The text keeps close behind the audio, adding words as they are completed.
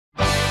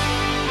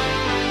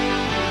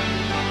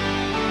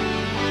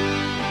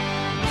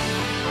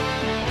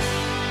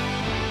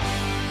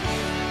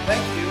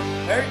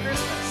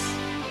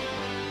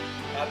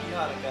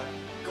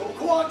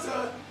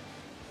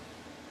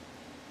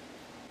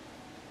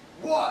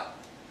what?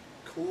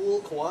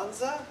 Cool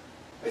Kwanzaa?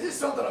 Is this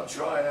something I'm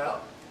trying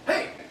out?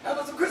 Hey, how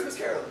about some Christmas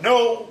caroling?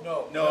 No.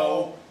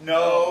 The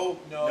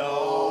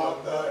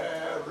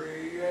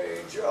Harry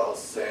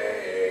Angels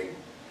sing.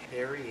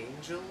 Harry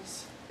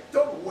Angels?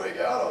 Don't wig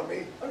out on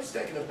me. I'm just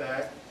taking it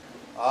back.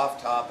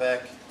 Off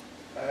topic.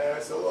 Hey,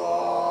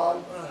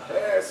 salon.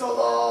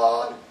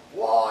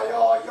 Why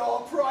are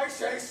your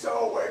prices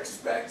so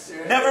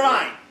expensive? Never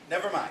mind.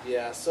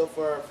 Yeah, so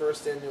far our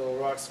first annual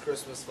Roxx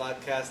Christmas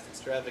Vodcast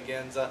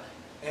Extravaganza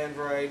and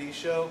Variety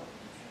Show,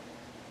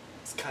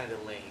 it's kind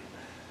of lame.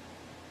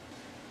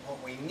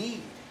 What we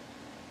need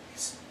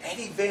is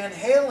Eddie Van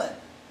Halen.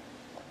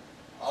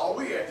 All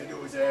we have to do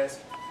is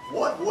ask,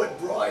 what would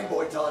Brian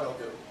Boitano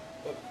do?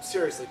 But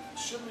seriously,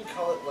 shouldn't we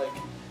call it like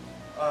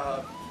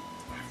our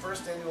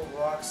first annual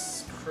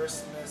Roxx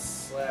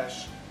Christmas /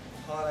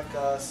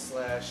 Hanukkah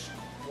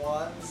 /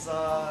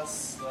 Kwanzaa /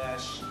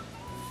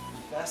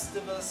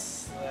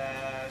 Festivus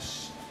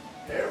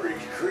 / Hare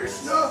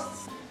Krishna?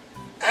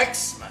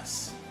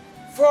 Xmas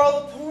for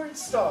all the porn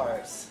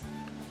stars.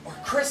 Or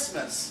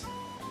Christmas,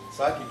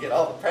 so I could get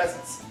all the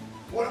presents.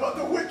 What about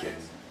the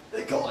Wiccans?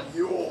 They call it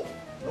Yule.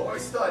 I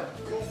always thought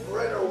Yule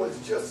Brenner was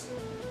just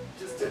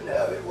didn't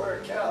have it where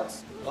it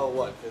counts. Oh,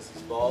 what, because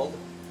he's bald?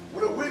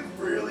 Would a wig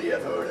really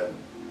have hurt him?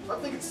 I'm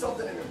thinking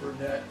something in a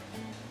brunette.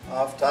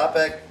 Off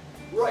topic.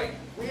 Right,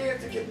 we have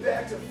to get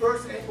back to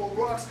first annual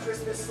Roxx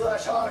Christmas /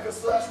 Hanukkah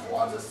 /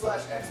 Kwanzaa /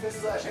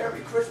 Xmas /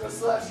 Harry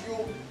Christmas /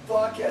 Yule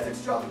Vodcast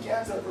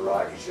Extravaganza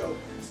Variety Show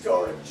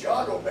starring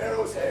John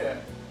Romero's hair.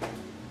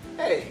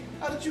 Hey,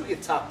 how did you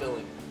get top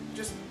billing? You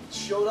just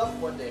showed up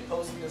one day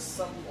posing as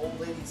some old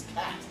lady's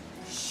cat.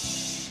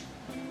 Shh.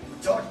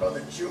 We talked about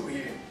the Jew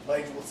here.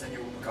 Later we'll send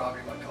you a copy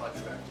of my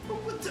contract.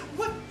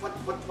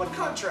 What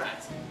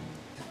contract?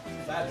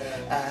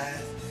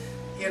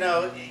 You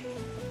know,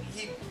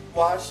 he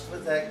washed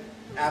with that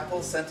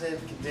apple-scented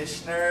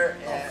conditioner,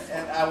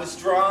 and I was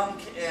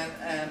drunk,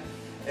 and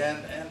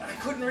I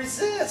couldn't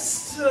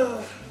resist.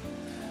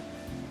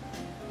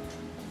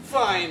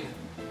 Fine.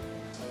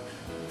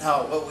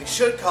 No, what we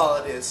should call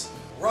it is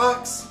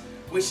Roxx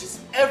wishes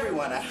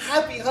everyone a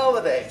happy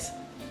holidays.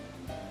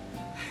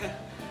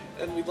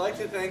 And we'd like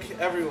to thank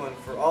everyone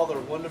for all their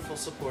wonderful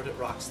support at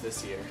Roxx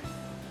this year.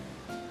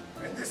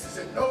 And this is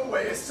in no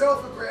way a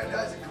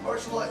self-aggrandizing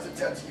commercialized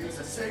attempt to use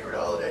a sacred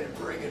holiday to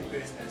bring in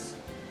business.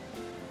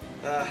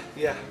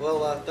 Yeah,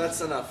 well,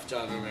 that's enough,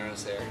 John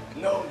Romero's hair.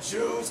 No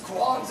Jews,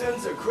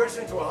 Kwanzans, or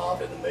Christians were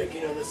harmed in the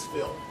making of this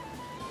film.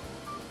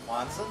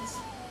 Wansons?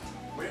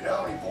 We didn't know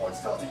how many porn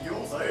stars are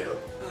Yules either.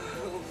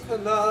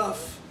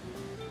 Enough.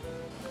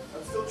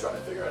 I'm still trying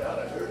to figure out how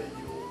to hurt a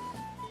Yule.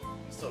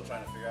 I'm still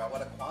trying to figure out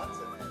what a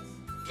Kwanzaa is.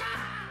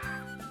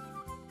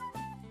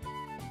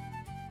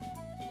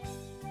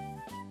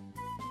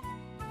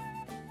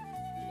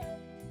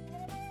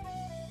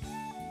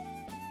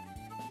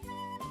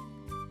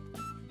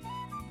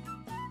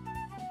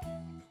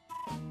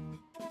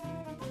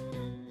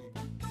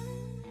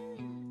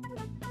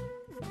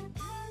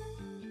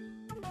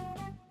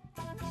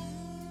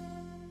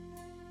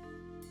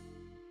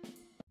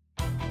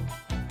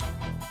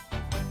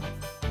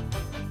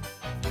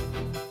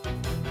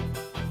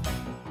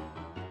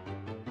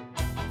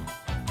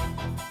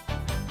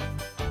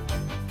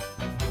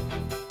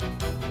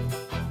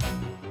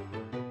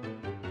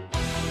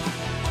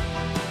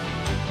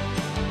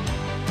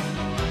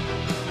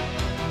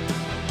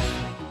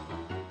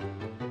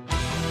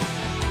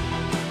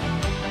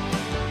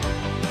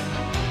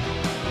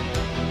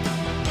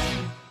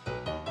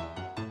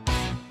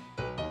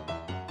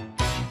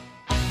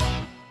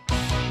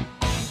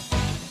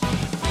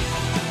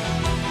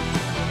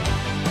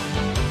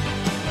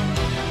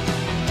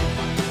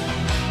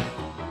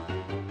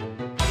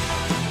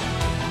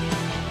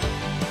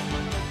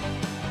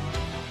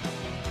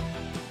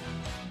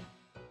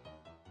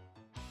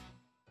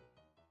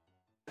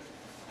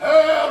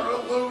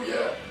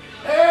 Hallelujah!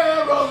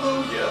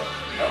 Hallelujah!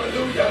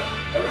 Hallelujah!